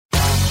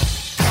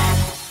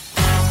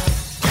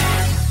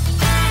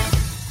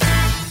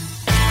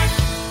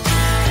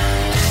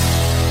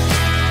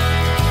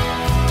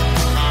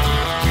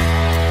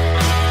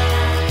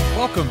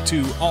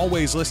to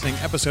Always Listening,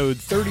 episode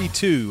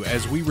 32,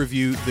 as we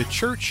review The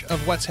Church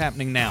of What's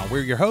Happening Now.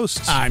 We're your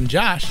hosts. I'm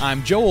Josh.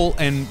 I'm Joel,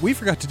 and we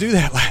forgot to do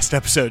that last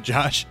episode,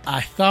 Josh.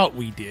 I thought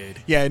we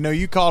did. Yeah, no,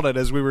 you called it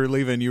as we were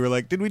leaving. You were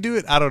like, did we do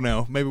it? I don't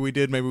know. Maybe we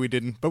did, maybe we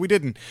didn't, but we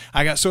didn't.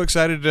 I got so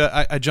excited,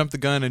 I jumped the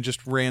gun and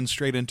just ran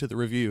straight into the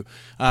review.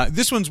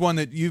 This one's one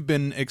that you've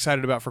been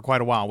excited about for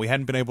quite a while. We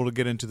hadn't been able to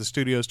get into the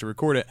studios to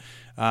record it,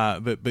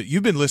 but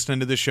you've been listening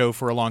to this show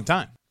for a long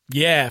time.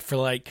 Yeah, for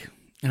like,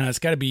 it's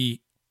got to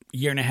be a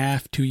year and a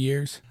half, 2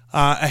 years.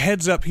 A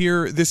heads up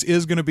here, this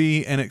is going to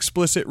be an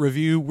explicit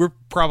review. We're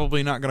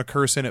probably not going to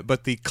curse in it,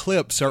 but the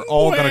clips are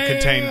all going to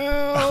contain...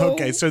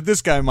 Okay, so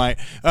this guy might,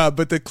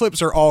 but the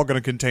clips are all going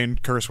to contain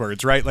curse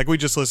words, right? Like we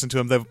just listened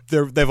to them.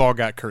 They've all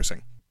got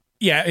cursing.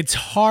 Yeah, it's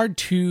hard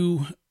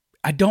to...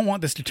 I don't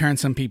want this to turn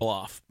some people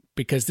off,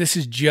 because this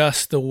is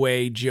just the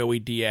way Joey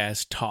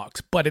Diaz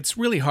talks, but it's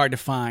really hard to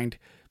find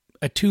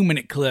a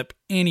 2-minute clip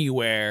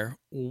anywhere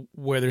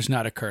where there's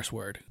not a curse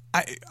word.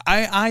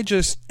 I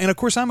just, and of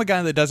course I'm a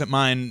guy that doesn't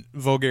mind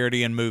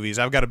vulgarity in movies.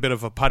 I've got a bit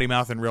of a potty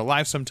mouth in real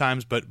life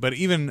sometimes, but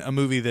even a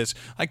movie that's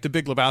like The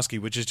Big Lebowski,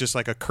 which is just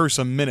like a curse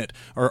a minute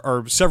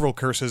or several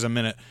curses a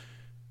minute,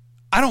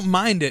 I don't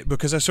mind it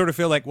because I sort of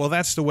feel like, well,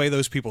 that's the way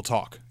those people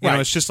talk. You know,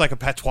 it's just like a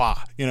patois.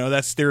 You know,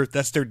 that's their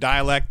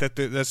dialect,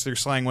 that's their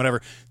slang,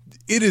 whatever.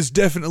 It is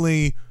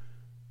definitely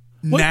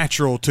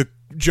natural to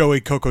Joey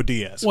Coco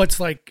Diaz. Well,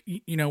 it's like,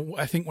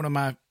 I think one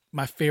of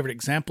my favorite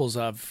examples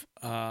of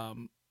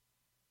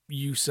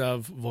use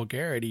of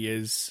vulgarity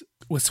is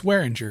with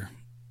Swearinger.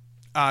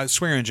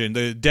 Swearingen,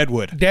 the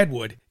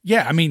Deadwood.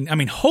 Yeah, I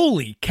mean,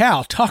 holy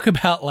cow! Talk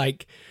about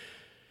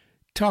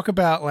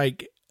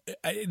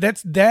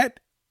that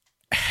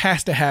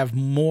has to have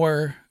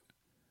more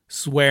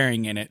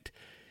swearing in it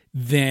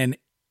than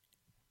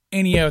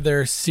any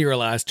other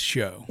serialized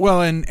show.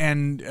 Well,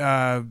 and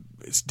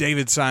it's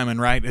David Simon,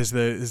 right? Is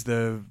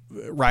the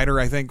writer,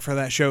 I think, for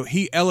that show.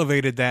 He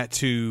elevated that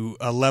to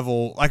a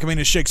level,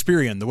 it's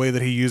Shakespearean, the way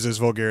that he uses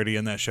vulgarity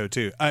in that show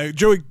too.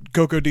 Joey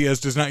Coco Diaz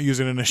does not use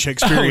it in a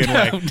Shakespearean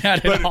way,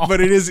 not at all. But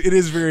it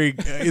is very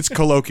it's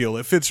colloquial.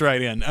 It fits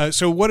right in.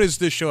 So what is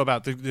this show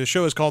about? The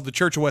show is called The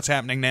Church of What's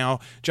Happening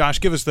Now.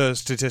 Josh, give us the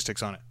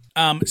statistics on it.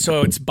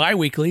 So it's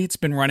bi-weekly. It's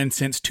been running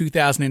since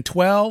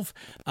 2012.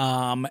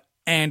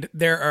 And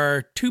there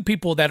are two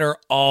people that are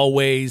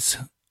always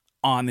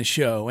on the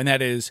show, and that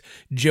is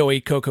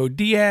Joey Coco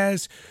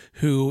Diaz,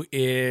 who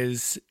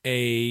is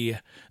a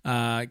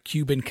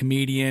Cuban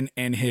comedian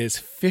in his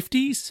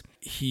 50s.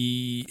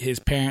 His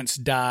parents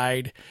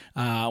died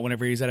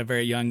whenever he was at a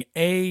very young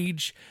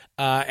age,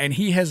 and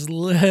he has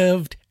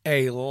lived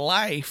a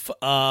life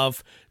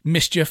of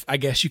mischief, I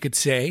guess you could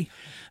say.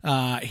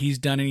 He's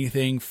done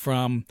anything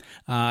from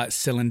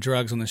selling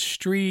drugs on the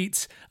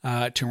streets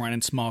to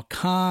running small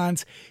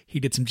cons.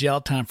 He did some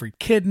jail time for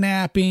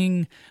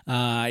kidnapping.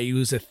 He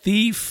was a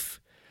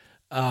thief.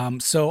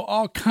 So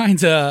all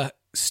kinds of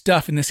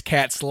stuff in this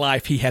cat's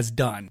life he has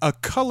done. A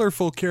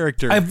colorful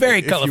character. A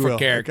very colorful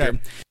character. Okay.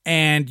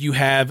 And you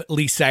have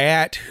Lee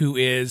Syatt, who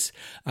is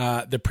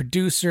the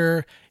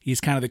producer.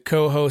 He's kind of the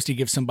co-host. He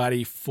gives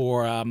somebody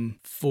for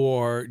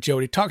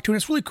Joey to talk to. And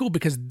it's really cool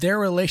because their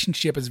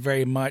relationship is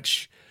very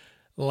much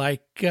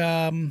like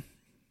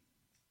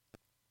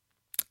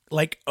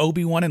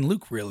Obi-Wan and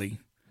Luke, really.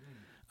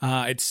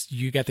 It's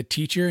you got the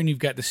teacher and you've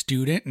got the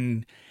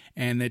student,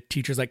 and the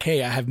teacher's like,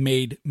 hey, I have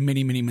made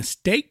many, many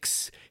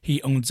mistakes.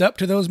 He owns up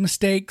to those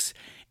mistakes,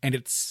 and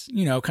it's,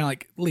 kind of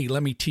like, Lee,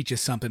 let me teach you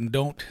something.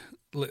 Don't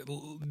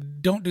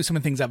do some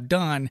of the things I've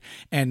done,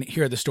 and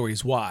here are the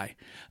stories why.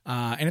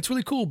 And it's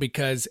really cool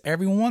because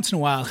every once in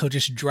a while he'll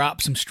just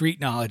drop some street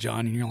knowledge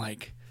on, and you're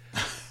like,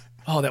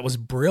 oh, that was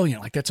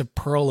brilliant. Like, that's a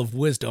pearl of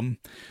wisdom.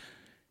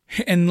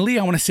 And Lee,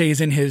 I want to say, is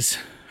in his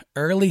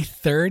early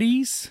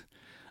 30s.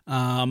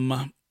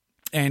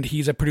 And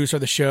he's a producer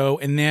of the show.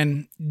 And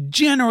then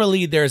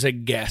generally there's a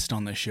guest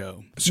on the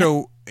show.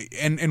 So,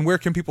 and where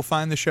can people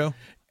find the show?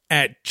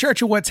 At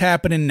Church of What's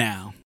Happening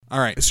Now. All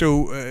right.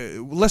 So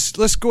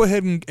let's go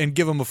ahead and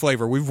give them a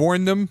flavor. We've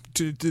warned them.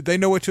 They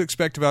know what to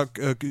expect about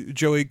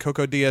Joey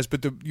Coco Diaz.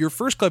 But your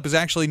first clip is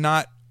actually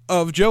not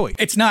of Joey.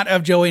 It's not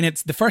of Joey, and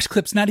the first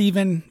clip's not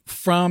even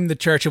from the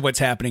Church of What's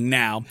Happening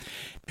Now.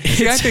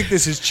 See, I think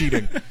this is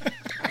cheating.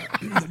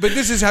 But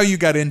this is how you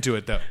got into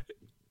it, though.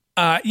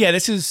 I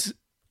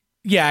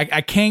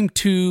came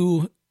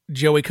to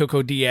Joey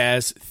Coco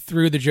Diaz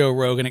through the Joe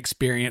Rogan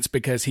Experience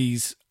because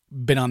he's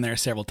been on there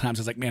several times.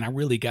 I was like, man, I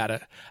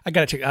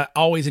gotta check. I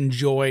always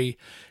enjoy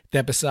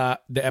the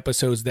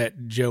episodes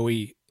that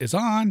Joey is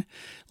on.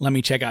 Let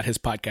me check out his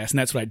podcast. And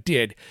that's what I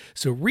did.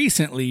 So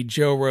recently,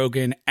 Joe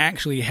Rogan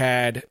actually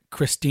had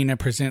Christina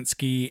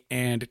Przinski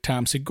and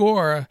Tom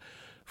Segura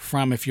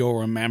from, if you'll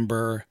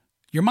remember,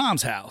 Your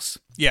Mom's House.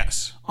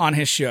 Yes. On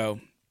his show.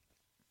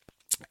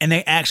 And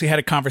they actually had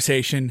a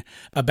conversation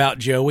about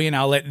Joey, and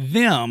I'll let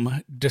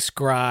them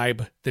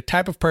describe the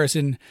type of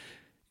person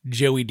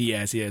Joey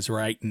Diaz is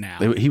right now.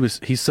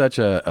 He's such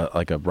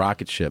a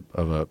rocket ship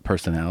of a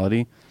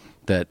personality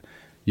that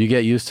you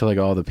get used to, like,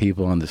 all the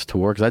people on this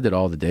tour, because I did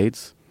all the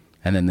dates,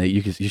 And then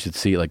you should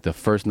see like the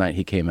first night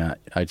he came out,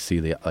 I'd see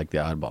the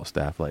Oddball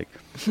staff like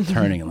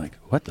turning and like,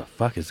 what the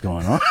fuck is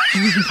going on?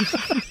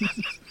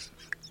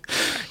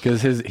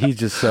 Because he's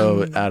just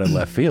so out of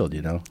left field,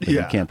 you know. Like,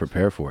 you can't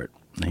prepare for it.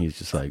 And he's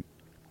just like,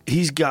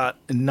 he's got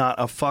not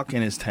a fuck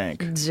in his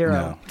tank. Zero.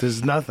 No.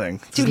 There's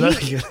nothing. Dude, There's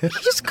he nothing.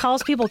 just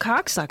calls people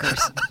cocksuckers.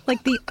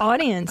 Like the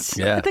audience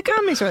Yeah. at the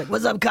comedy store, like,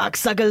 "What's up,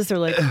 cocksuckers?" They're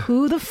like,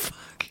 "Who the fuck?"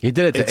 he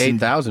did it to It's-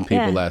 8,000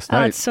 people Yeah. last Oh,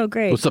 night. it's so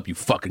great. What's up, you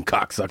fucking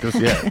cocksuckers?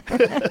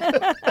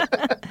 Yeah.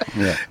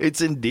 Yeah.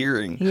 It's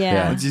endearing.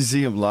 Yeah. Once you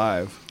see him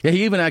live. Yeah,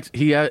 he even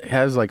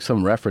has like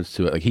some reference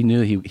to it. Like he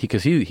knew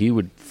because he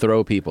would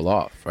throw people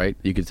off, right?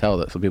 You could tell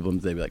that some people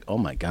they'd be like, "Oh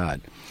my god,"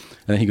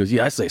 and then he goes,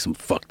 "Yeah, I say some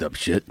fucked up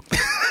shit,"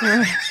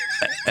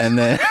 and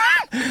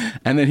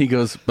then he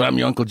goes, "But I'm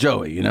your Uncle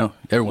Joey, you know.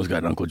 Everyone's got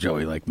an Uncle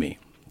Joey like me.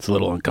 It's a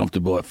little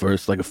uncomfortable at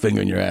first, like a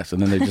finger in your ass,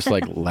 and then they're just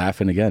like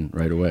laughing again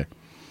right away."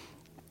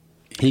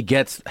 He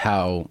gets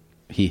how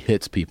he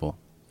hits people,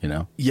 you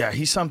know. Yeah,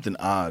 he's something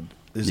odd.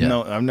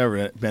 Yeah. I've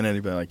never been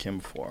anybody like him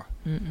before.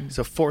 It's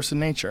a force of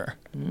nature.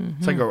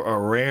 It's like a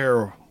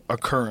rare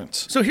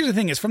occurrence. So here's the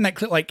thing: is from that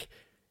clip, like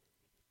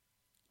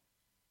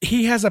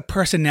he has a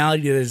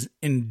personality that is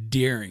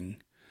endearing,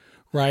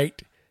 right?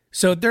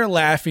 So they're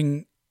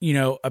laughing, you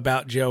know,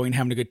 about Joey and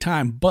having a good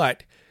time,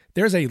 but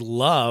there's a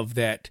love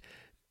that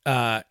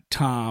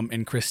Tom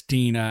and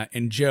Christina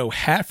and Joe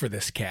have for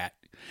this cat,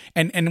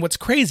 and what's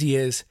crazy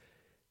is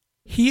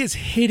he is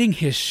hitting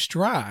his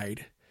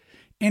stride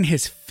in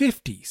his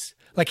 50s.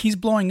 Like he's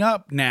blowing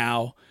up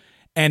now,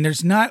 and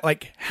there's not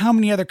like how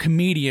many other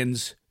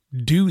comedians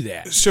do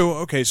that.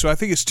 So I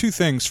think it's two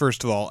things,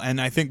 first of all,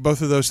 and I think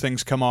both of those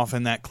things come off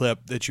in that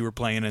clip that you were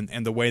playing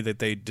and the way that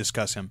they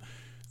discuss him.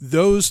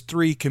 Those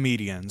three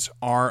comedians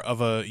are of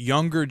a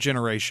younger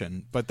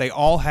generation, but they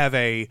all have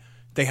a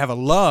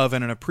love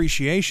and an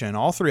appreciation,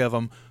 all three of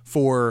them,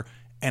 for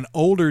an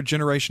older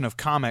generation of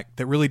comic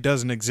that really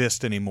doesn't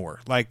exist anymore.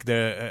 Like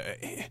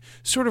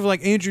sort of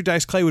like Andrew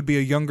Dice Clay would be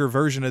a younger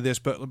version of this,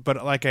 but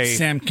like a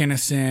Sam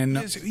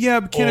Kinison. Yeah,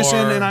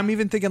 Kinison, Or- and I'm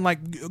even thinking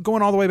like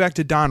going all the way back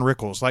to Don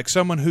Rickles, like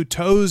someone who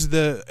toes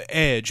the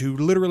edge, who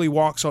literally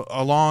walks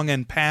along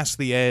and past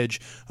the edge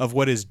of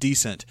what is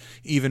decent,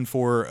 even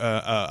for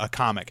a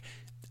comic.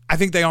 I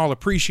think they all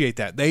appreciate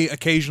that. They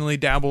occasionally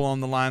dabble on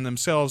the line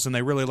themselves, and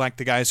they really like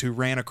the guys who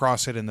ran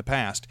across it in the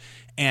past.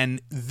 And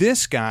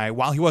this guy,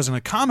 while he wasn't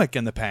a comic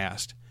in the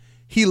past,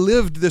 he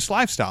lived this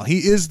lifestyle. He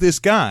is this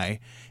guy,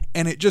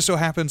 and it just so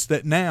happens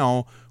that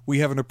now we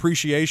have an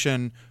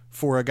appreciation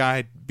for a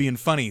guy being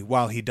funny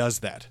while he does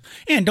that.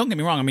 And don't get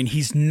me wrong, I mean,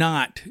 he's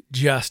not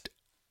just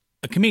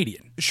a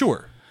comedian.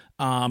 Sure.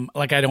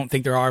 Like I don't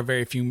think there are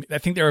very few. I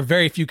think there are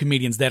very few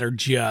comedians that are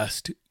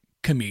just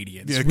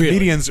comedians. Yeah, really.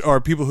 comedians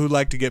are people who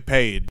like to get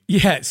paid.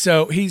 Yeah.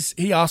 So he's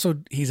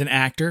an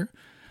actor.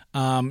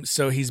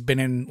 So he's been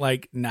in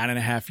like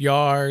 9.5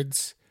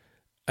 Yards.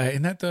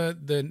 Isn't that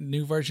the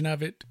new version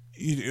of it?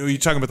 Are you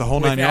talking about the whole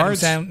With 9 Adam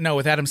yards? No,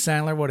 with Adam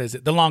Sandler. What is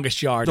it? The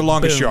Longest Yard. The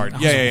Longest Boom. Yard. I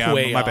was Yeah.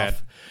 way My off. bad.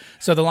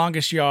 So The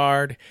Longest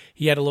Yard,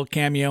 he had a little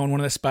cameo in one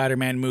of the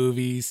Spider-Man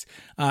movies.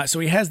 So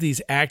he has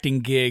these acting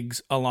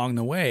gigs along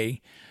the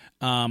way.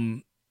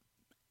 And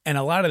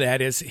a lot of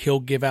that is he'll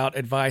give out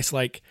advice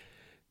like,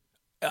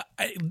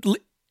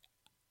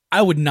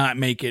 I would not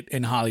make it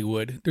in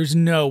Hollywood. There's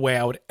no way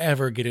I would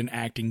ever get an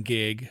acting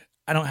gig.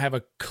 I don't have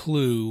a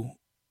clue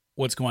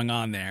what's going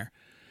on there.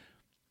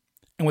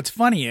 And what's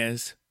funny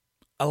is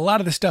a lot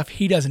of the stuff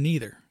he doesn't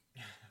either,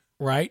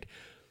 right?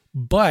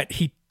 But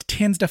he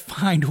tends to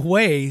find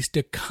ways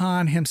to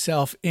con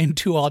himself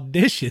into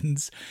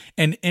auditions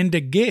and into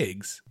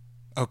gigs.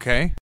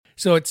 Okay.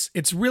 So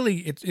it's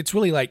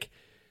really like,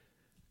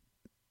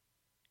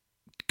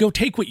 go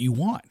take what you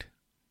want.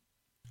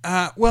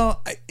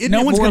 Well,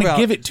 No one's going to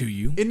give it to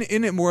you.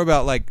 Isn't it more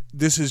about like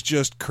this is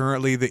just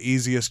currently the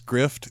easiest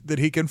grift that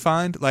he can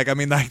find? Like, I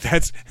mean, like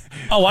that's.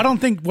 Oh, I don't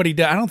think what he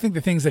does. I don't think the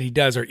things that he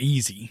does are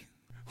easy.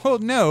 Well,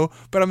 no,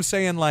 but I'm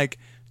saying like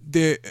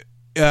the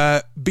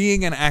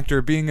being an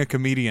actor, being a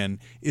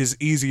comedian is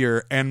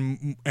easier,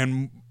 and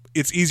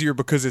it's easier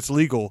because it's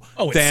legal.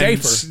 Oh, it's than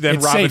safer. than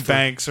It's robbing safer.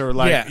 banks or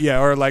like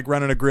or like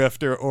running a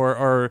grift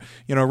or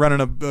you know running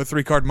a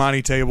 3-card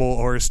monte table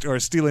or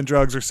stealing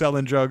drugs or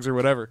selling drugs or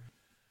whatever.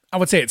 I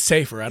would say it's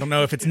safer. I don't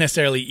know if it's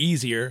necessarily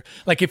easier.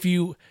 Like if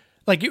you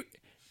like it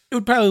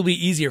would probably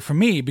be easier for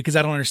me because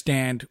I don't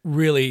understand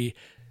really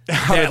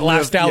How to that live,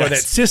 lifestyle or yes.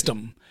 that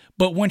system.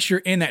 But once you're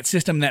in that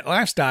system, that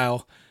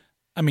lifestyle,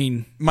 I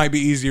mean, Might be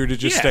easier to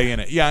just Yeah. stay in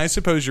it. Yeah, I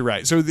suppose you're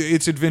right. So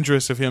it's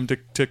adventurous of him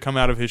to come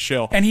out of his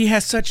shell. and he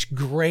has such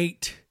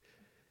great,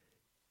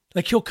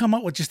 like he'll come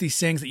up with just these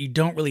things that you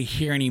don't really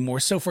hear anymore.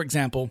 So for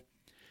example,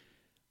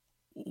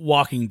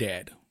 Walking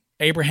Dead,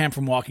 Abraham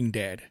from Walking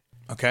Dead.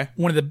 Okay.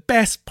 One of the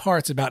best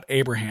parts about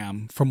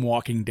Abraham from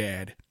Walking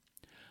Dead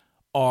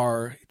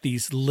are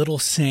these little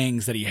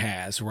sayings that he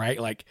has, right?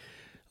 Like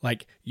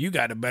you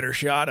got a better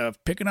shot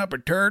of picking up a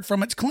turd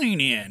from its clean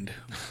end,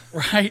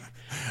 right?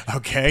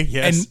 Okay.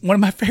 Yes. And one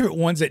of my favorite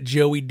ones that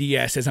Joey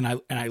Diaz says, and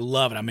I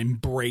love it, I'm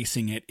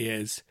embracing it,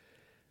 is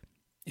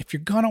if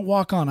you're going to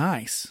walk on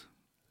ice,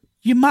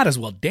 you might as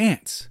well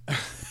dance.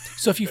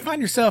 So if you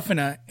find yourself in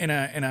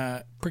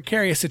a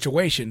precarious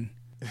situation,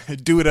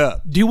 Do it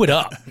up. do it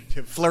up.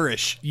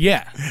 Flourish.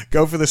 Yeah.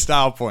 Go for the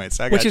style points.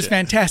 Which is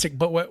fantastic.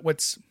 But what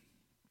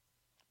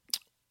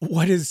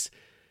is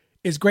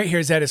great here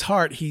is at his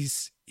heart,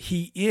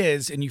 he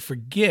is, and you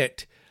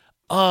forget,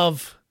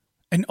 of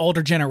an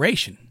older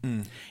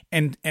generation.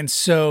 And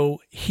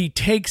so he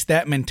takes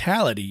that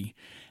mentality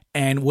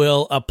and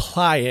will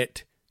apply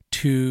it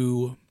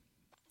to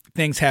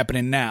things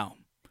happening now.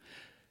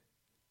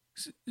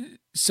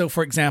 So,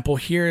 for example,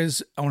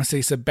 here's, I want to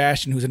say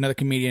Sebastian, who's another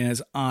comedian,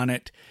 is on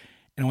it.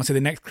 And I want to say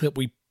the next clip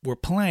we're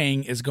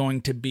playing is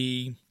going to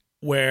be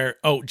where,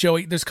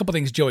 Joey, there's a couple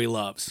things Joey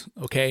loves,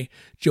 okay?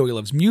 Joey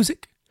loves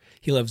music,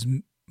 he loves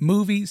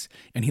movies,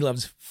 and he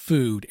loves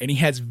food. And he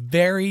has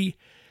very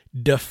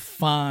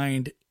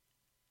defined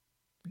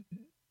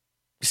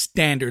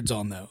standards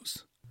on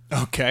those.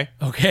 Okay.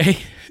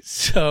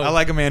 So I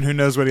like a man who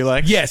knows what he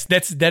likes. yes,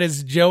 that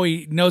is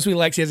Joey knows what he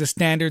likes. He has his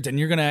standards, and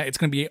it's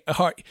gonna be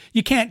hard.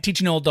 You can't teach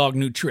an old dog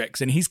new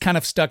tricks, and he's kind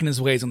of stuck in his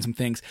ways on some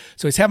things.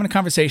 So he's having a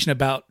conversation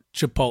about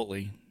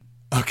Chipotle.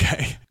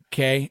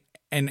 Okay,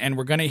 and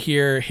we're gonna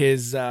hear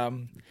his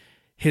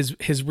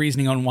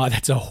reasoning on why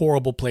that's a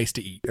horrible place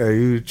to eat. Are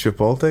you a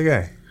Chipotle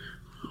guy?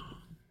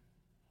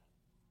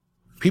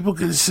 People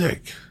get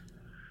sick.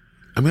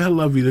 I mean, I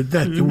love you to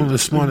death. You're one of the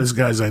smartest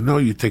guys I know.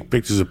 You take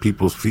pictures of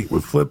people's feet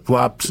with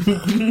flip-flops.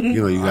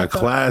 You got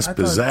class,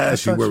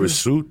 pizzazz. You wear a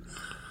suit.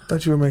 I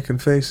thought you were making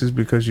faces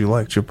because you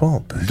like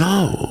Chipotle.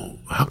 No.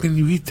 How can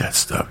you eat that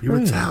stuff? You're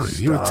Italian.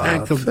 You're a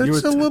tank of...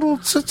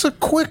 It's a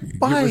quick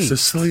bite. You're a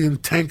Sicilian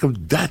tank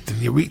of death,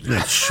 and you're eating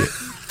that shit.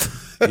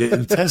 Your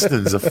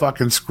intestines are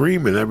fucking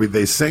screaming every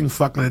day. Sing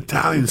fucking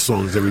Italian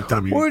songs every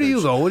time you... Where do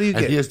you go? What do you and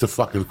get? Here's the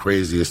fucking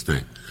craziest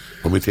thing.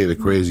 Let me tell you the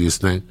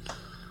craziest thing.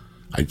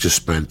 I just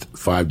spent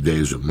 5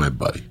 days with my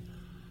buddy,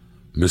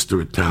 Mr.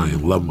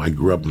 Italian. Love him. I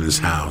grew up in his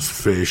house.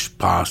 Fish,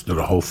 pasta,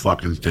 the whole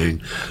fucking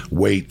thing.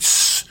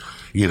 Weights,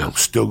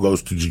 still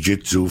goes to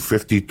jiu-jitsu,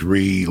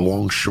 53,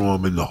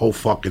 longshoreman, the whole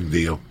fucking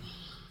deal.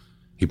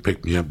 He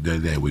picked me up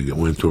that day. We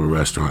went to a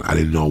restaurant. I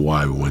didn't know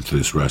why we went to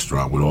this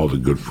restaurant with all the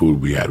good food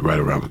we had right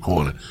around the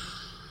corner.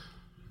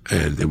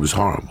 And it was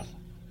horrible.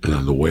 And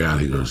on the way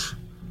out, he goes,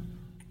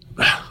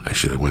 I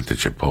should have went to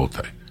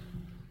Chipotle.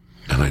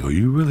 And I go,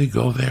 you really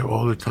go there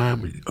all the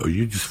time? Or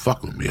you just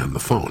fuck with me on the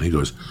phone? He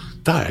goes,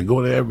 Di, I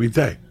go there every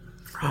day.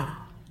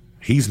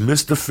 He's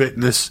Mr.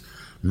 Fitness,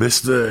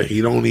 Mr.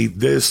 He don't eat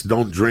this,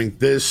 don't drink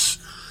this,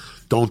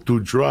 don't do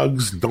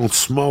drugs, don't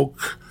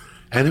smoke.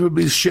 And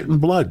everybody's shitting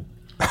blood.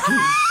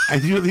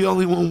 And you're the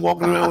only one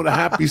walking around with a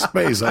happy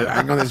space.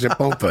 I go to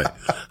Chipotle.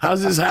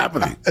 How's this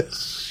happening?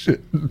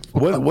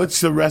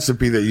 What's the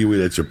recipe that you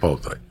eat at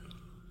Chipotle?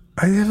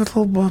 I have a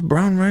little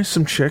brown rice,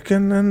 some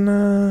chicken, and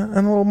a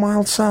little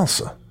mild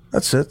salsa.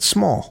 That's it.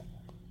 Small.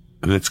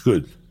 And it's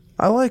good.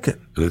 I like it.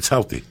 And it's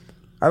healthy.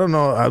 I don't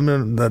know. I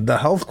mean, the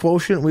health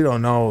quotient, we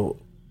don't know.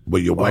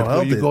 But your wife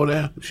know you go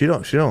there? She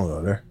don't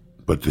go there.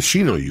 But does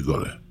she know you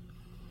go there?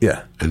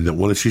 Yeah. And then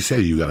what did she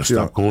say? You got to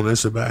stop going there,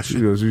 Sebastian?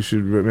 She goes, you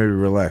should maybe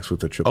relax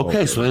with the Chipotle.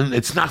 Okay, so then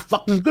it's not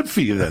fucking good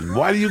for you then.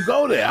 Why do you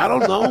go there? I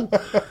don't know.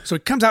 So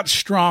it comes out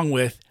strong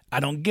with, I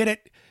don't get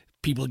it.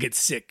 People get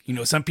sick.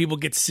 Some people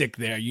get sick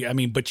there. You're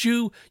not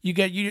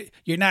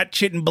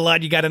shitting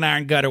blood. You got an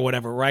iron gut or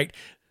whatever, right?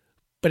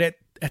 But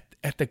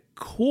at the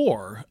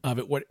core of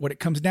it, what it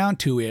comes down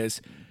to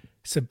is,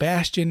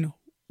 Sebastian,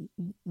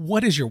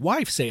 what does your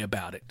wife say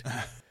about it?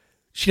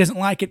 She doesn't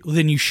like it, well,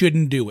 then you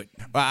shouldn't do it.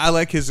 Well, I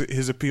like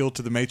his appeal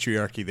to the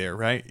matriarchy there,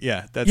 right?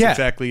 Yeah, that's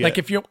exactly it. Like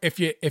if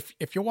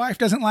your wife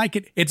doesn't like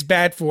it, it's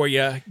bad for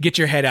you. Get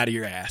your head out of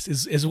your ass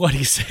is what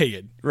he's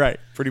saying. Right,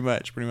 pretty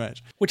much.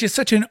 Which is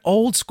such an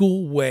old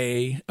school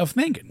way of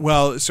thinking.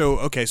 Well, so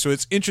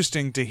it's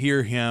interesting to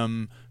hear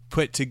him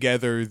put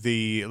together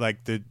the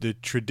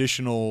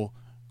traditional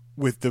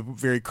with the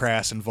very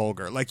crass and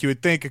vulgar. Like you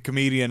would think a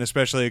comedian,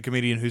 especially a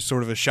comedian who's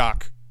sort of a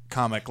shock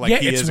comic,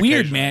 like he is. It's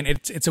weird, man.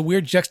 It's a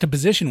weird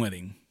juxtaposition with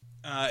him.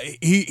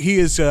 He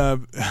is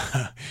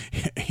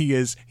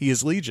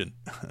legion.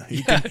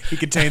 He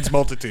contains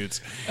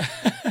multitudes.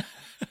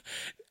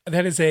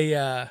 That is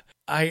a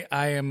I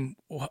am.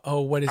 Oh,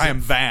 what is it? I am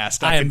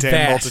vast. I contain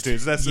vast.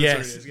 multitudes. That's what it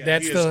is.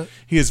 Yeah,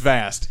 he is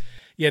vast.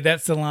 Yeah,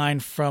 that's the line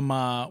from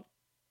what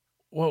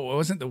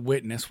wasn't The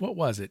Witness? What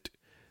was it?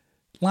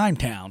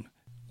 Limetown.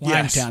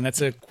 Yes.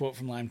 That's a quote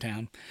from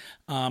Limetown.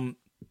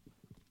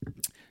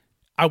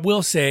 I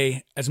will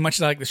say, as much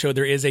as I like the show,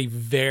 there is a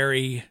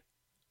very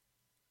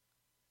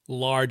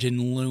large and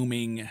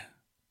looming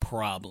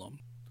problem.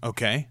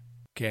 Okay.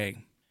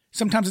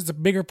 Sometimes it's a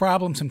bigger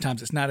problem.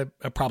 Sometimes it's not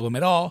a problem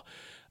at all.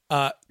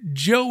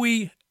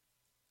 Joey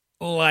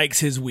likes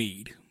his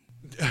weed.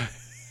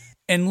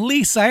 And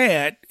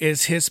Lysette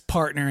is his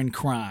partner in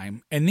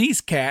crime. And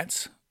these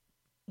cats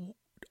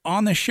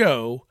on the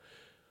show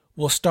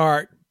will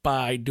start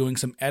by doing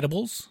some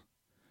edibles,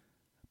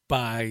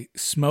 by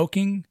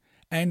smoking,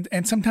 and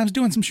sometimes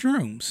doing some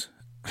shrooms.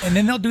 And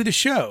then they'll do the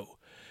show.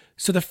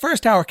 So the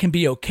first hour can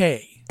be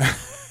okay.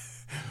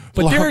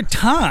 But there are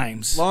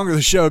times. The longer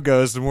the show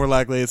goes, the more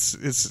likely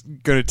it's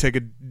going to take a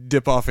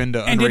dip off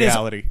into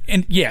unreality.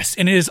 And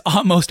it is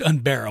almost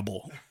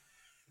unbearable.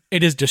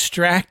 It is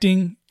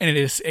distracting, and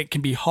it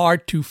can be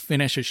hard to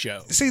finish a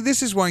show. See,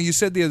 this is why you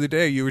said the other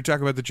day, you were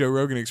talking about the Joe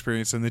Rogan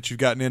experience and that you've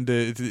gotten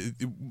into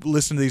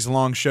listen to these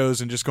long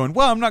shows and just going,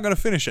 well, I'm not going to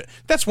finish it.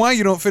 That's why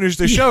you don't finish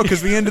the show,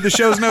 because the end of the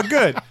show is no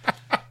good.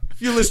 If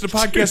you listen to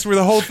podcasts where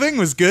the whole thing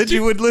was good,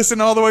 you would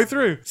listen all the way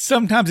through.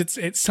 Sometimes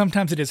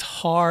it is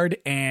hard,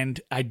 and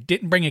I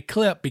didn't bring a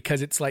clip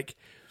because it's like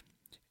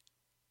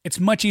it's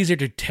much easier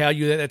to tell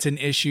you that that's an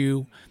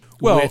issue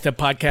with a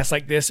podcast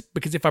like this,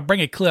 because if I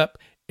bring a clip,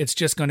 it's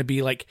just going to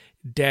be like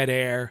dead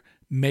air,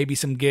 maybe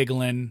some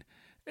giggling,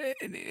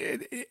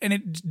 and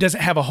it doesn't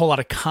have a whole lot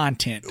of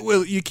content.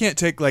 Well, you can't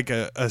take like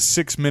a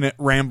 6-minute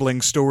rambling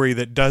story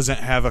that doesn't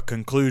have a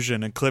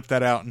conclusion and clip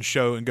that out and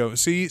show and go,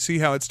 see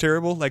how it's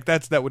terrible? Like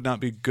that would not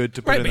be good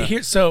to put in.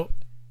 Right, but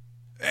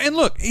and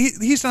look,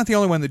 he's not the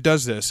only one that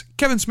does this.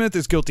 Kevin Smith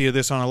is guilty of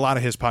this on a lot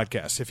of his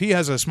podcasts. If he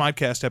has a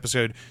Smodcast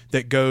episode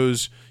that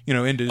goes,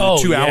 into the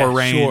 2-hour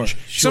range,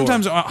 sure.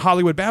 Sometimes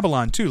Hollywood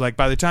Babylon too. Like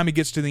by the time he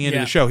gets to the end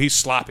of the show, he's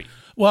sloppy.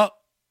 Well,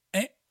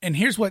 and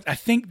here's what I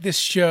think: this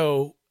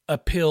show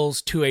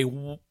appeals to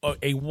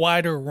a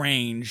wider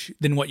range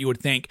than what you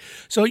would think.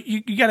 So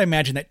you got to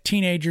imagine that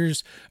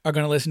teenagers are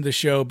going to listen to the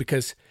show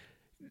because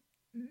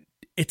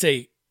it's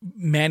a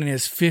man in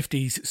his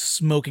 50s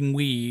smoking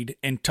weed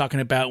and talking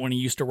about when he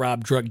used to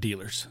rob drug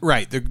dealers.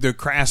 Right. The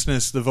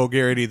crassness, the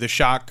vulgarity, the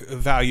shock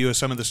value of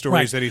some of the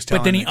stories that he's telling.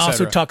 But then he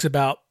also talks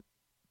about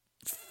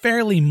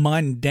fairly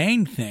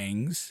mundane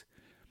things,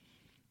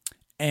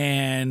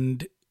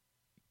 and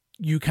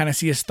you kind of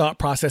see his thought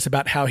process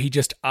about how he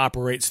just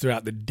operates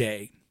throughout the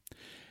day.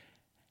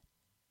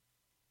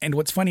 And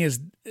what's funny is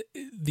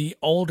the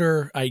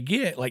older I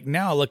get, like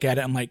now I look at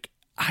it, I'm like,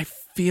 I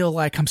feel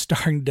like I'm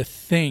starting to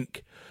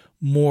think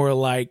more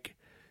like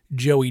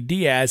Joey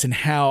Diaz and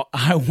how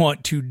I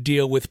want to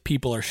deal with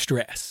people or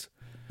stress.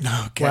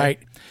 Okay. Right?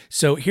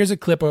 So here's a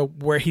clip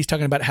where he's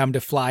talking about having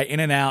to fly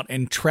in and out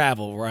and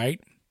travel, right?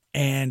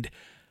 And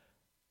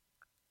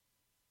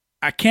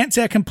I can't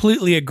say I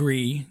completely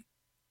agree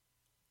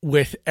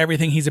with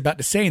everything he's about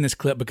to say in this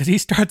clip, because he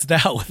starts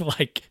it out with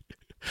like,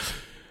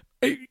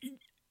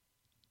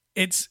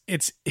 it's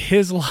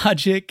his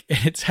logic,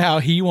 it's how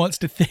he wants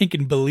to think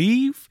and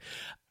believe.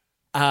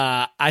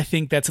 I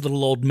think that's a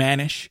little old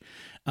manish.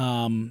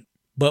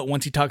 But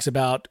once he talks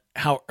about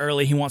how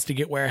early he wants to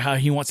get where, how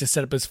he wants to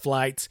set up his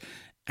flights,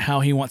 how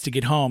he wants to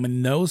get home,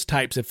 and those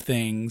types of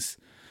things,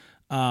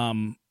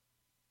 I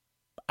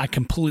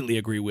completely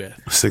agree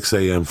with. 6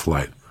 a.m.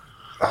 flight.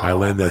 I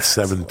land at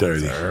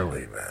 7:30.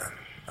 Early, man.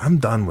 I'm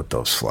done with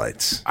those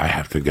flights. I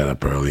have to get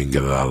up early and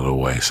get it out of the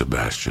way,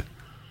 Sebastian.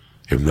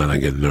 If not, I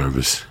get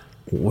nervous.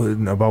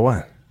 About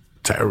what?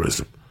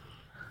 Terrorism.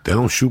 They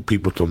don't shoot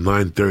people till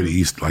 9:30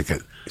 East.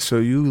 So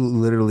you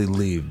literally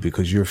leave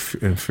because you're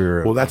in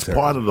fear. Well, that's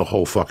part of the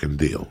whole fucking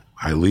deal.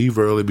 I leave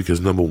early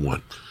because, number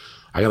one,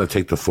 I got to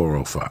take the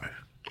 405.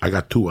 I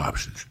got two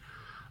options.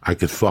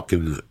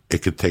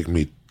 It could take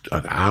me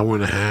an hour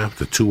and a half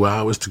to 2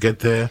 hours to get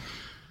there,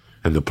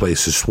 and the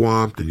place is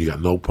swamped and you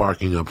got no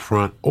parking up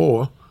front,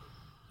 or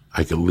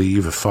I could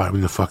leave at 5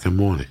 in the fucking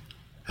morning,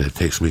 and it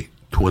takes me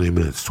 20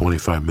 minutes,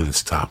 25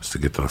 minutes tops to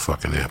get to the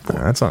fucking airport.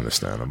 Yeah, that's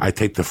understandable. I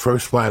take the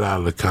first flight out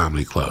of the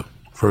comedy club.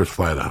 First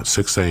flight out,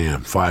 6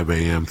 a.m., 5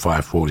 a.m.,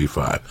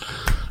 5:45.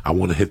 I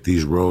want to hit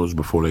these roads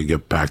before they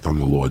get packed on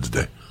the Lord's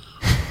Day.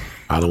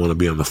 I don't want to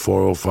be on the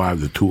 405,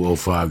 the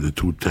 205, the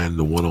 210,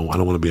 the 10. I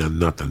don't want to be on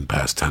nothing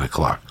past 10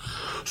 o'clock.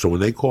 So when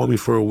they call me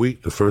for a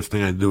week, the first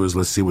thing I do is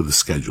let's see what the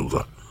schedules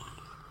are.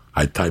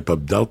 I type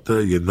up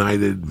Delta,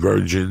 United,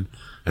 Virgin,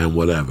 and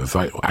whatever.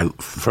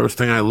 First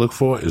thing I look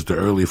for is the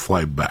early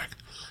flight back.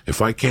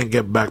 If I can't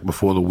get back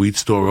before the wheat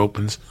store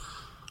opens,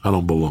 I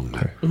don't belong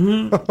there.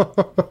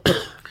 Mm-hmm.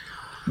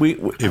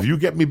 If you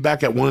get me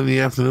back at 1 in the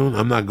afternoon,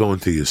 I'm not going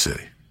to your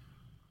city.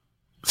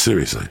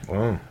 Seriously.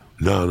 Wow.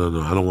 No.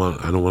 I don't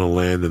want to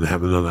land and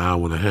have another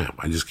hour and a half.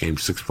 I just came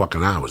 6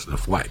 fucking hours in a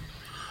flight.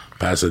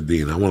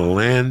 Pasadena. I want to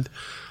land.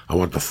 I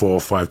want the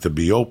 405 to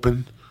be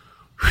open.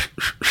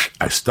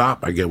 I stop.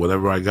 I get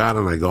whatever I got,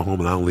 and I go home,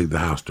 and I don't leave the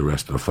house the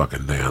rest of the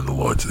fucking day on the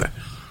Lord's Day.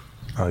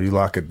 Oh, you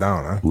lock it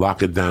down, huh?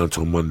 Lock it down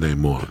till Monday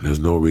morning. There's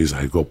no reason.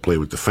 I go play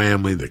with the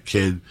family, the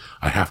kid.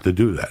 I have to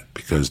do that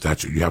because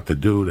that's what you have to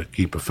do to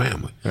keep a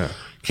family. Yeah.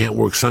 Can't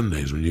work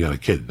Sundays when you got a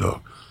kid,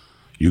 dog.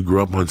 You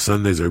grew up on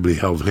Sundays, everybody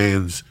held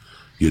hands.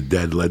 Your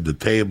dad led the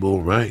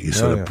table, right? You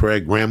said a prayer.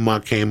 Grandma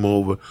came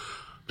over.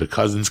 The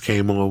cousins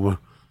came over.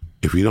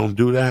 If you don't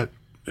do that,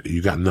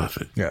 you got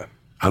nothing. Yeah.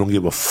 I don't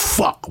give a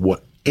fuck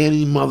what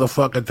any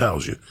motherfucker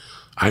tells you.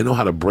 I know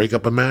how to break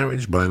up a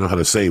marriage, but I know how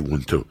to save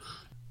one too.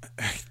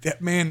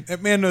 That man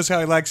knows how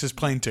he likes his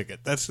plane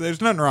ticket. There's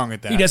nothing wrong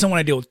with that. He doesn't want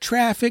to deal with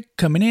traffic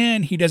coming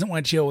in. He doesn't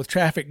want to deal with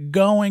traffic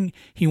going.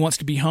 He wants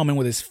to be home and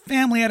with his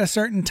family at a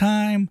certain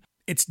time.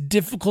 It's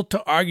difficult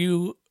to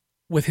argue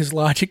with his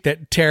logic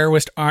that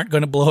terrorists aren't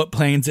going to blow up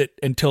planes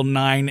until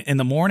 9 in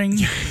the morning.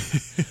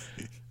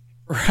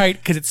 Right?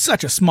 Because it's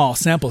such a small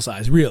sample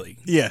size, really.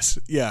 Yes,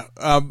 yeah.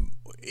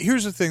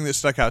 Here's the thing that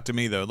stuck out to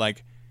me, though.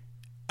 Like,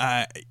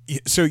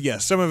 so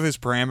yes, some of his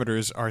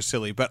parameters are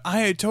silly, but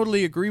I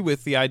totally agree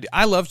with the idea.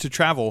 I love to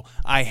travel.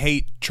 I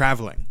hate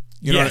traveling.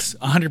 You yes,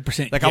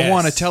 100%. Like, I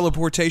want a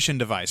teleportation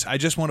device. I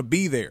just want to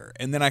be there,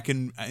 and then I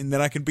can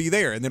be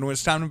there. And then when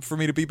it's time for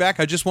me to be back,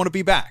 I just want to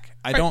be back.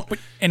 I don't.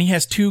 And he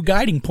has 2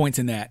 guiding points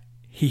in that.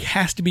 He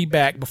has to be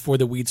back before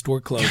the weed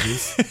store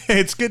closes.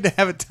 It's good to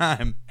have a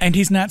time. And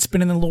he's not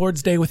spending the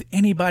Lord's Day with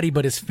anybody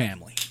but his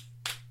family.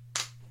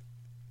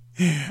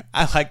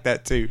 I like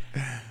that too.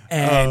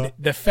 And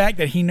the fact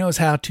that he knows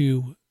how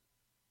to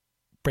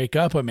break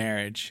up a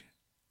marriage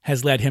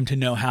has led him to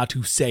know how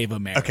to save a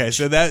marriage. Okay,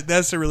 so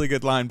that's a really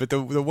good line. But the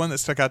one that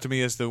stuck out to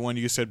me is the one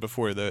you said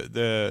before.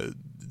 The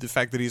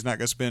fact that he's not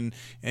going to spend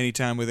any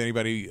time with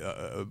anybody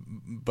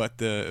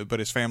but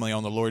his family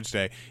on the Lord's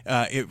Day.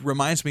 It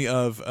reminds me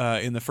of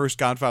in the first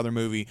Godfather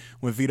movie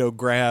when Vito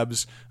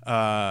grabs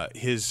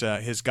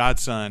his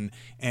godson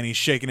and he's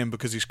shaking him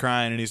because he's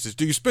crying and he says,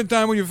 "Do you spend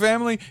time with your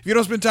family? If you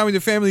don't spend time with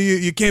your family,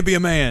 you can't be a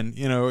man."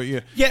 You know.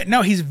 Yeah.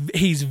 No, he's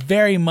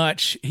very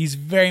much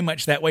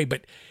that way.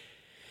 But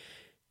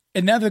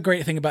another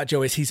great thing about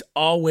Joe is he's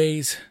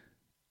always,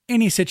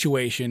 any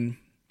situation,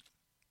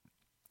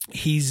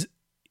 he's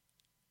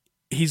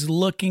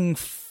looking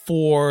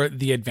for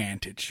the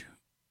advantage,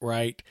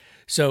 right?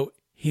 So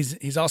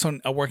he's also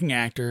a working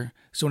actor.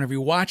 So whenever he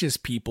watches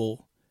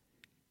people,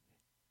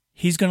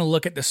 he's going to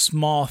look at the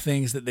small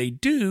things that they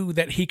do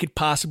that he could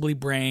possibly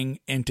bring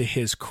into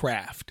his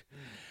craft.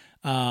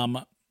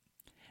 And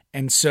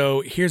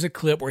so here's a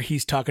clip where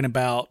he's talking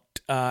about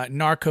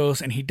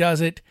Narcos, and he does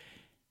it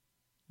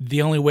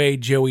the only way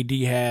Joey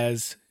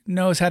Diaz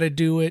knows how to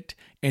do it,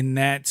 and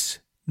that's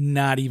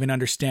not even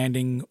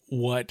understanding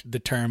what the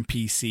term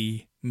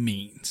PC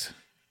means.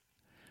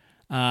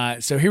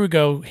 So here we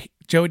go.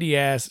 Joey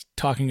Diaz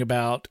talking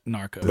about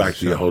Narcos. Back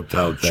to your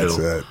hotel, chill. That's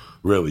it.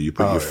 Really, you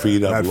put your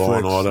feet up, Netflix, Law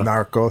and Order.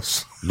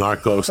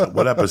 Narcos.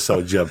 What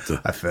episode you up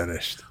to? I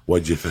finished.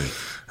 What'd you think?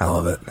 I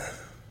love it.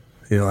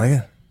 You didn't like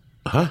it?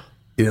 Huh?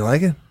 You didn't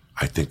like it?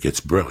 I think it's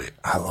brilliant.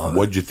 I love it.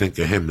 What'd you think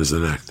of him as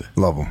an actor?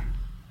 Love him.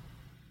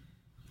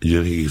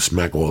 You think he can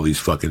smack all these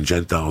fucking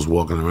Gentiles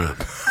walking around?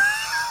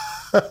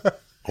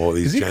 All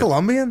these. Is he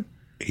Colombian?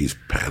 He's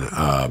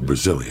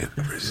Brazilian.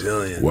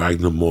 Brazilian.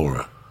 Wagner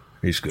Moura.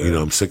 He's good. You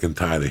know, I'm sick and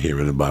tired of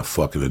hearing about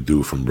fucking a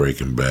dude from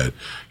Breaking Bad.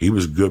 He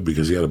was good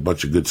because he had a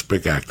bunch of good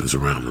spick actors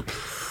around him.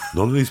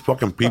 None of these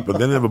fucking people,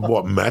 they never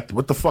bought meth.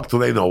 What the fuck do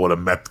they know what a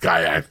meth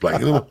guy acts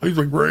like? You know, he's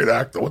a great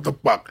actor. What the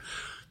fuck?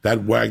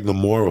 That Wagner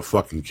Moura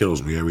fucking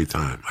kills me every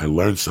time. I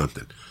learn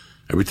something.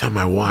 Every time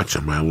I watch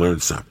him, I learn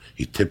something.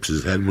 He tips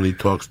his head when he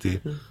talks to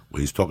you.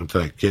 When he's talking to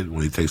that kid,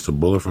 when he takes the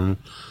bullet from him.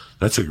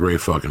 That's a great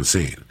fucking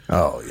scene.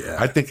 Oh, yeah.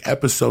 I think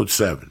episode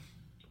 7,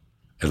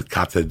 El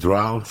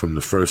Catedral from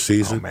the first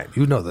season. Oh, man.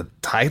 You know the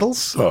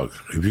titles? Look,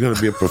 if you're going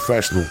to be a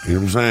professional, you know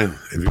what I'm saying?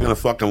 If you're going to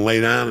fucking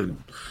lay down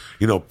and,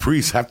 you know,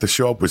 priests have to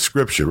show up with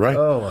scripture, right?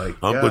 Oh, my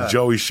God. Uncle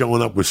Joey's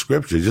showing up with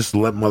scripture just to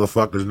let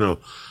motherfuckers know.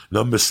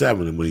 Number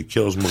 7, and when he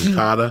kills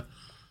Moncada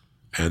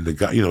and the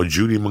guy, you know,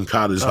 Judy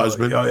Moncada's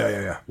husband. Oh,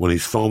 yeah. When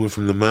he's foaming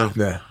from the mouth.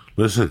 Yeah.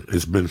 Listen,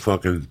 it's been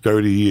fucking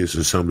 30 years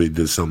since somebody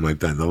did something like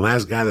that. And the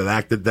last guy that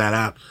acted that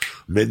out,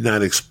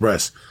 Midnight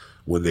Express,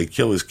 when they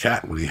kill his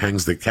cat, when he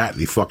hangs the cat and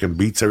he fucking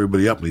beats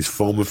everybody up and he's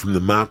foaming from the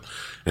mouth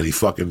and he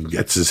fucking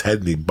gets his head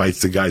and he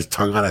bites the guy's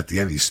tongue out at the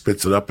end. He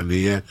spits it up in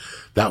the air.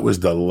 That was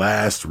the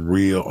last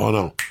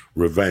real,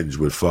 Revenge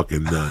with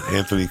fucking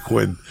Anthony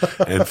Quinn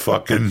and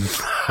fucking...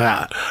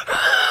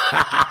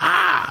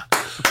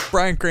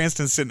 Bryan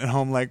Cranston's sitting at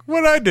home like,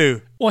 what'd I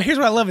do? Well, here's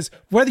what I love is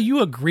whether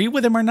you agree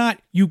with him or not,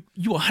 you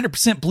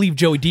 100% believe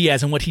Joey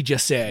Diaz and what he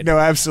just said. No,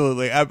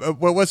 absolutely.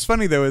 What's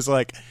funny, though, is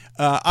like,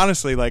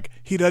 honestly, like,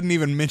 he doesn't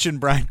even mention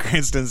Bryan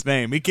Cranston's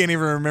name. He can't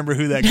even remember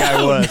who that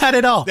guy was. Not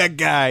at all. That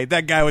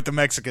guy with the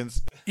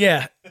Mexicans.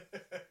 Yeah.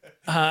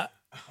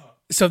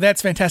 So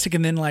that's fantastic.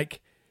 And then,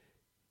 like,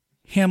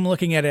 him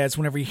looking at it as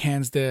whenever he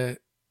hands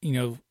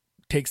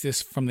takes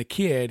this from the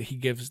kid, he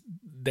gives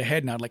the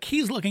head nod. Like,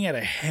 he's looking at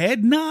a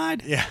head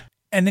nod? Yeah.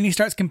 And then he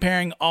starts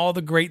comparing all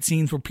the great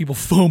scenes where people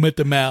foam at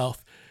the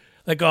mouth.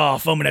 Like, oh,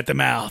 foaming at the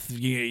mouth.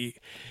 You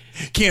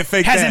can't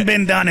fake hasn't that.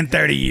 been done in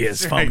 30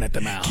 years, foaming at the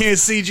mouth. Can't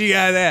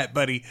CGI that,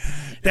 buddy.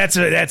 That's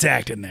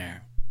acting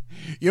there.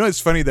 You know what's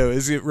funny, though,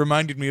 is it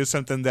reminded me of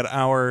something that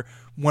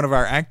one of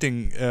our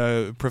acting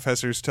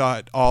professors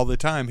taught all the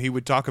time. He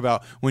would talk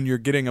about when you're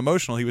getting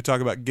emotional, he would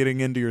talk about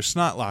getting into your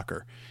snot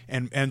locker.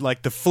 And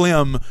like the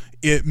phlegm,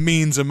 it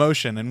means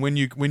emotion. And when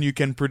you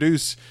can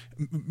produce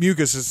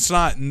mucus and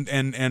snot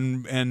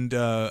and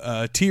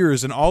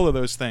tears and all of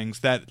those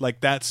things,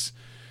 that's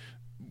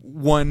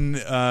one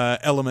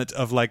element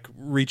of like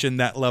reaching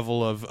that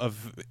level of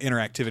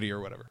interactivity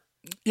or whatever.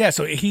 Yeah,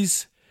 so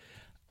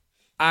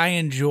I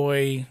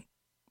enjoy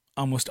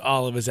almost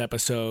all of his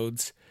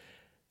episodes.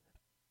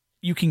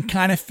 You can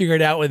kind of figure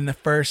it out within the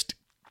first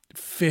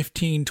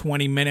 15,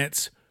 20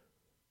 minutes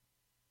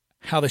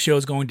how the show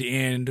is going to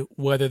end,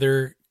 whether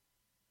they're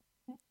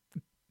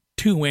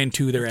too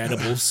into their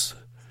edibles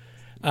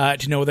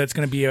to know that's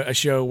going to be a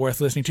show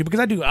worth listening to, because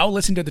I'll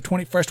listen to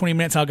the first 20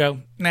 minutes. I'll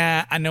go,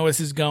 nah, I know where this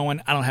is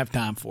going. I don't have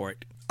time for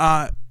it.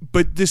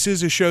 But this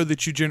is a show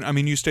that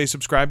you stay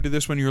subscribed to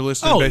this when you're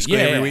listening basically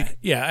every week?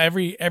 Yeah,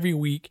 every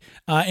week.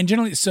 And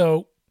generally,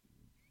 so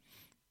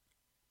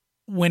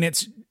when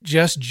it's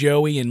just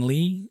Joey and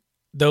Lee,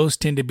 those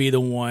tend to be the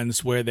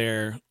ones where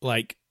they're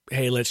like,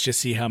 hey, let's just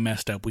see how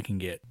messed up we can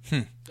get.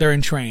 They're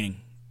in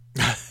training.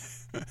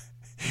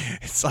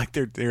 It's like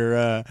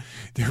they're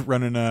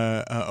running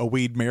a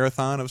weed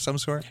marathon of some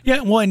sort.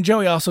 Yeah, well, and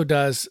Joey also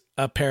does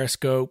a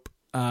Periscope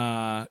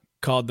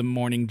called The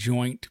Morning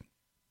Joint,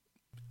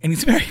 and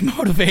it's very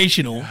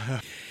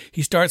motivational.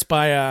 He starts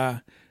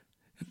by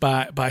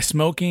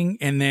smoking,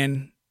 and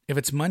then if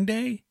it's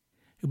Monday,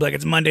 he'll be like,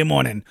 it's Monday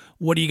morning.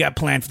 What do you got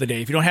planned for the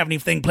day? If you don't have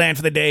anything planned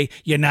for the day,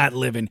 you're not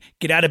living.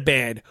 Get out of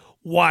bed,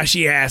 wash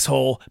your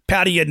asshole,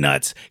 powder your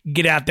nuts,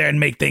 get out there and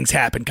make things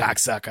happen,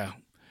 cocksucker.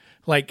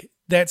 Like,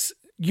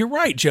 you're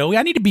right, Joey.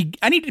 I need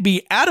to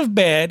be out of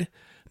bed.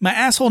 My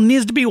asshole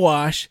needs to be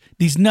washed.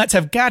 These nuts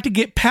have got to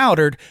get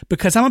powdered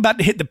because I'm about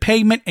to hit the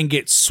pavement and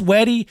get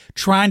sweaty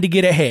trying to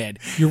get ahead.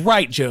 You're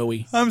right,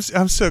 Joey. I'm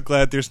so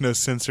glad there's no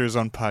censors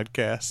on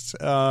podcasts.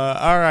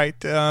 All right.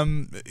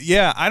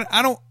 Yeah,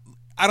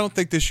 I don't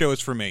think this show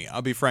is for me.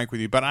 I'll be frank with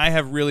you, but I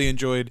have really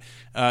enjoyed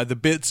the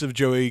bits of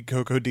Joey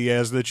Coco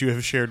Diaz that you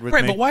have shared with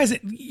me. Right, but why is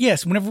it?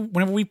 Yes,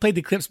 whenever we played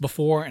the clips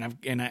before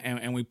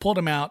and we pulled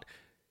them out,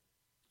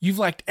 you've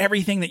liked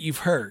everything that you've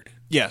heard.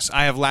 Yes,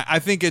 I have. I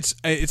think it's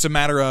a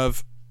matter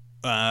of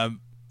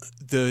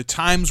the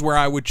times where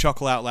I would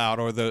chuckle out loud,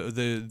 or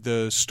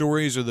the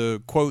stories or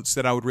the quotes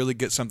that I would really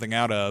get something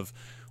out of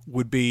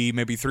would be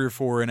maybe 3 or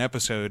 4 an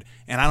episode,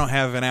 and I don't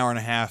have an hour and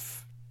a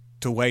half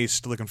to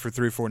waste looking for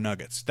 3 or 4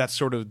 nuggets. That's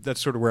sort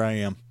of where I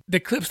am.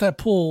 The clips that I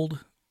pulled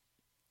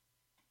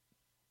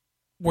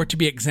were to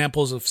be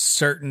examples of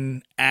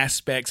certain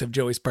aspects of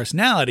Joey's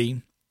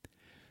personality.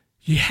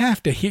 You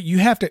have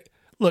to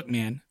look,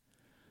 man.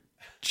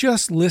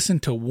 Just listen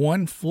to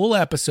one full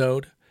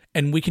episode,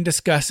 and we can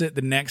discuss it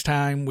the next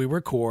time we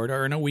record,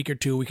 or in a week or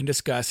two we can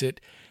discuss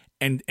it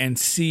and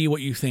see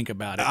what you think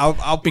about it.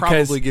 I'll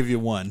probably give you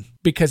one,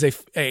 because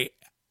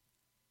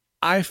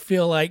I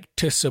feel like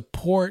to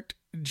support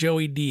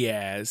Joey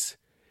Diaz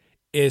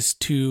is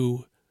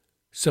to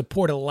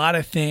support a lot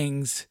of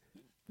things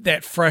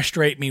that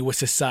frustrate me with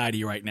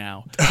society right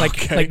now.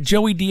 Like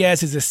Joey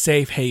Diaz is a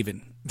safe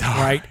haven,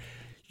 right?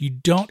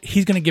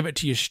 He's going to give it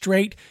to you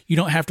straight. You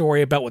don't have to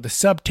worry about what the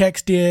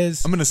subtext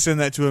is. I'm going to send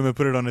that to him and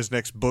put it on his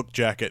next book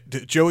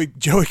jacket. Joey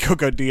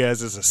Coco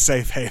Diaz is a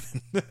safe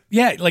haven.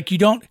 Yeah, like you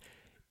don't,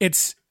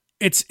 it's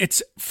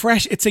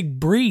fresh. It's a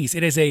breeze.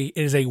 It is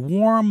a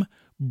warm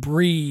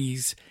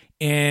breeze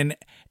in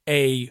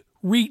a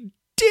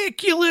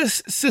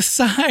ridiculous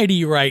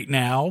society right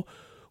now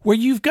where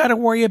you've got to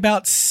worry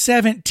about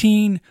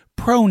 17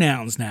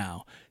 pronouns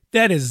now.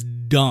 That is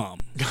dumb.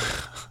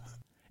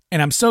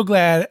 And I'm so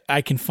glad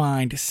I can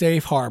find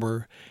safe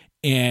harbor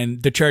in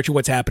the Church of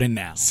What's Happening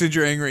Now. Send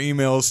your angry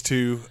emails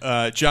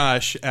to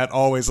Josh at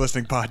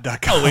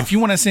alwayslistengpod.com. Oh, if you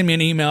want to send me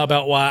an email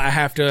about why I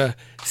have to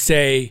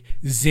say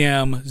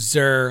zim,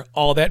 zer,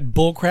 all that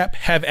bullcrap,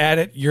 have at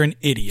it. You're an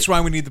idiot. That's why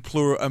we need the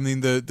plural. I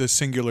mean, the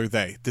singular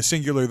they. The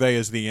singular they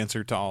is the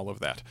answer to all of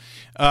that.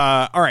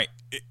 All right.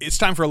 It's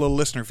time for a little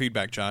listener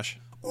feedback, Josh.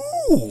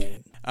 Ooh.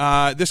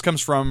 This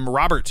comes from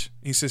Robert.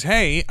 He says,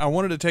 hey, I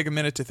wanted to take a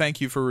minute to thank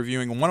you for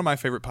reviewing one of my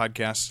favorite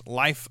podcasts,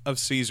 Life of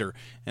Caesar,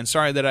 and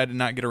sorry that I did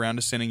not get around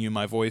to sending you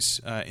my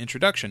voice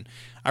introduction.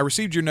 I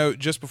received your note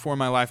just before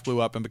my life blew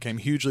up and became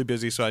hugely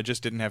busy, so I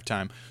just didn't have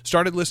time.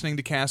 Started listening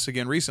to casts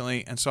again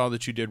recently and saw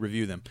that you did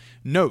review them.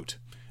 Note,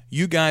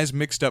 you guys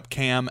mixed up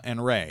Cam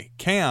and Ray.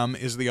 Cam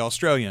is the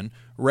Australian,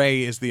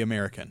 Ray is the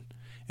American.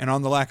 And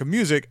on the lack of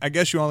music, I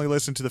guess you only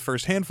listened to the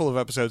first handful of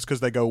episodes because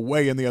they go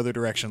way in the other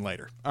direction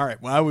later. All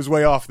right, well, I was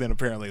way off then,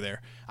 apparently,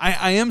 there.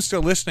 I am still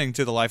listening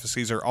to The Life of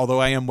Caesar, although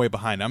I am way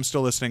behind. I'm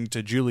still listening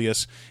to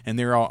Julius, and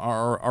they're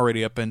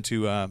already up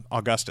into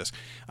Augustus.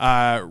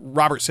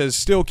 Robert says,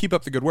 still keep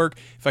up the good work.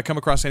 If I come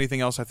across anything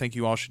else I think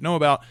you all should know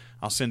about,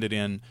 I'll send it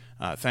in.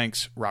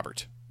 Thanks,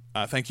 Robert.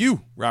 Thank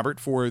you,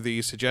 Robert, for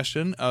the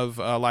suggestion of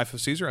Life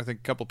of Caesar. I think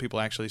a couple people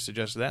actually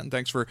suggested that, and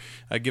thanks for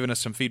giving us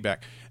some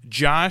feedback.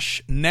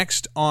 Josh,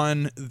 next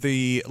on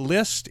the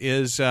list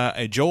is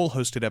a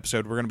Joel-hosted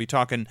episode. We're going to be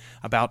talking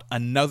about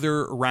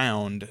Another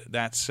Round.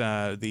 That's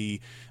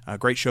the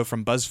great show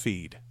from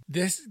BuzzFeed.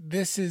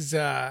 This is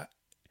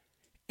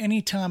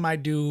anytime I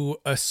do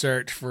a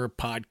search for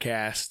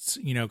podcasts,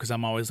 because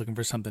I'm always looking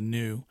for something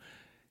new,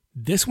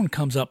 this one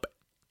comes up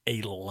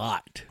a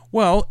lot.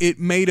 Well, it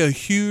made a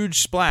huge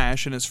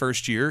splash in its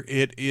first year.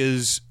 It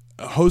is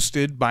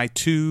hosted by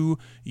 2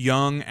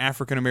 young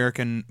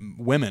African-American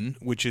women,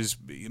 which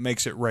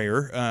makes it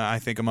rare, I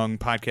think, among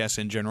podcasts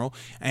in general.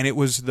 And it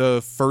was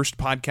the first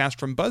podcast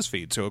from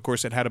BuzzFeed. So, of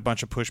course, it had a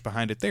bunch of push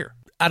behind it there.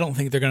 I don't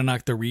think they're going to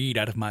knock the Read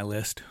out of my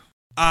list.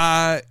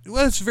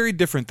 Well, it's very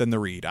different than the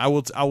read. I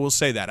will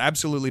say that.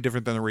 Absolutely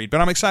different than the read.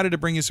 But I'm excited to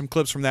bring you some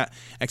clips from that.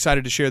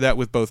 Excited to share that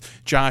with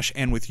both Josh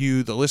and with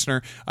you, the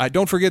listener.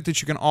 Don't forget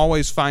that you can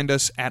always find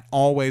us at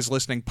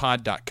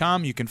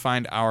alwayslisteningpod.com. You can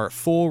find our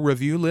full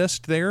review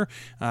list there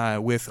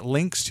with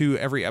links to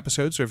every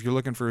episode. So if you're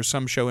looking for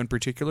some show in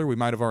particular, we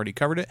might have already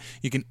covered it.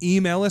 You can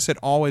email us at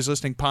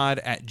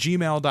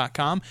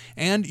alwayslisteningpod@gmail.com.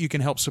 And you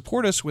can help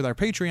support us with our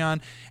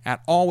Patreon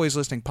at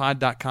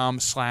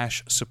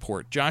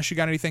alwayslisteningpod.com/support. Josh, you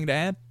got anything to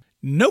add?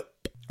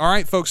 Nope. All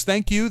right, folks,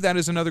 thank you. That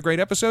is another great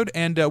episode,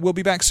 and we'll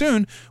be back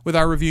soon with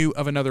our review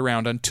of another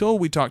round. Until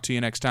we talk to you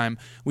next time,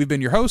 we've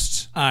been your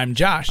hosts. I'm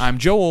Josh. I'm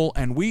Joel,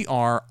 and we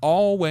are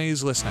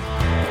always listening.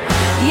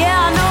 Yeah,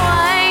 I know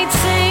I ain't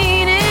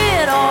seen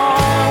it all,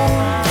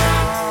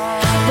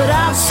 but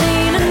I've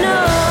seen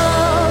enough.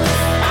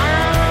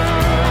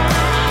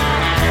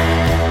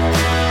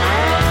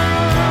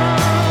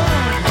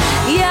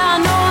 Yeah, I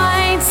know I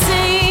ain't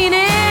seen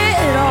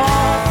it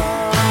all,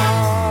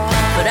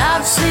 but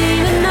I've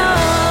seen enough.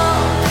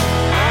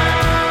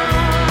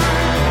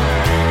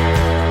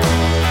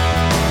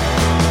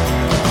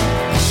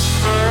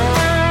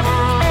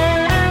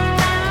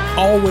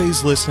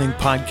 Always Listening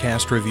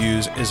Podcast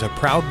Reviews is a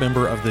proud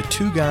member of the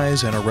Two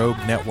Guys and a Rogue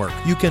Network.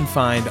 You can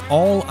find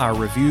all our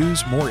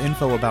reviews, more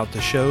info about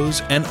the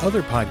shows, and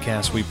other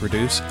podcasts we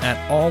produce at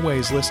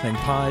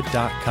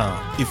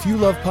alwayslisteningpod.com. If you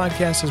love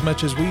podcasts as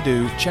much as we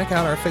do, check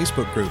out our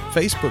Facebook group,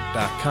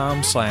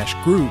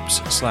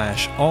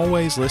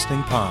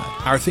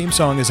 facebook.com/groups/alwayslisteningpod. Our theme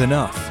song is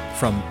Enough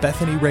from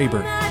Bethany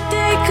Rayburn. That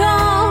day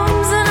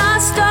comes and I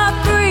stop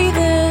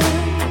breathing.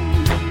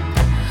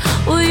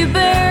 Will you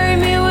bury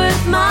me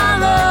with my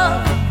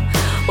love?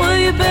 Will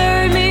you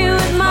bury me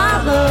with my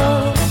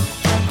love?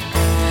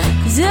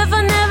 'Cause if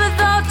I never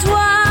thought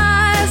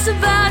twice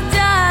about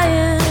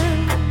dying,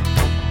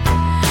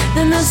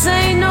 then this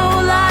ain't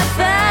no life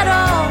at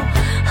all.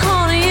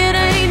 Honey, it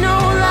ain't no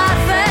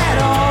life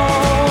at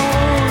all.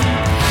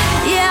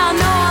 Yeah, I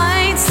know I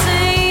ain't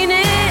seen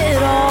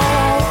it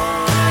all,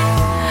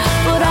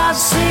 but I've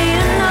seen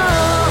enough.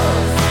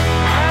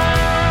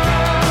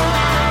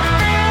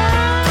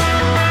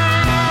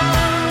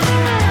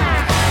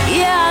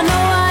 Yeah, I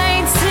know I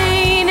ain't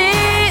seen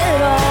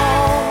it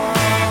all,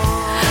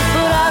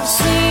 but I've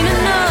seen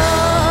enough.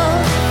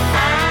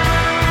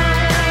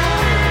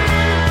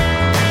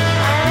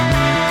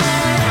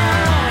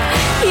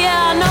 Yeah,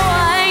 I know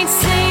I ain't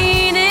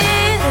seen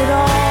it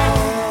all,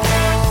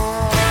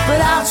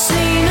 but I've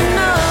seen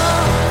enough.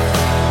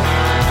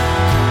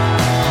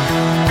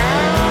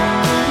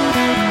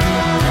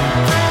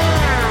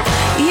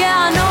 Yeah,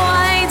 I know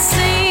I ain't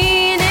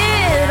seen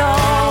it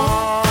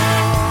all,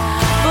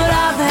 but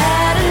I've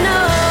had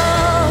enough.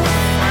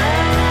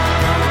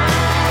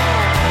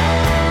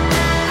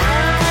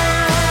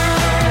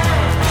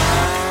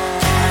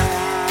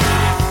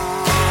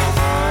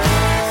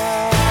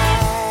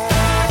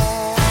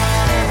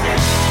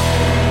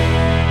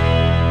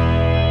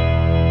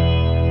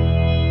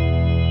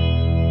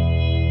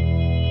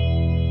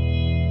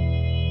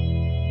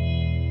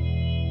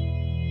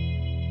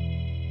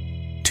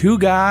 Two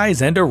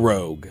Guys and a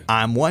Rogue.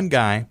 I'm one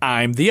guy,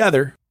 I'm the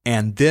other.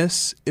 and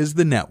this is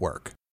the network.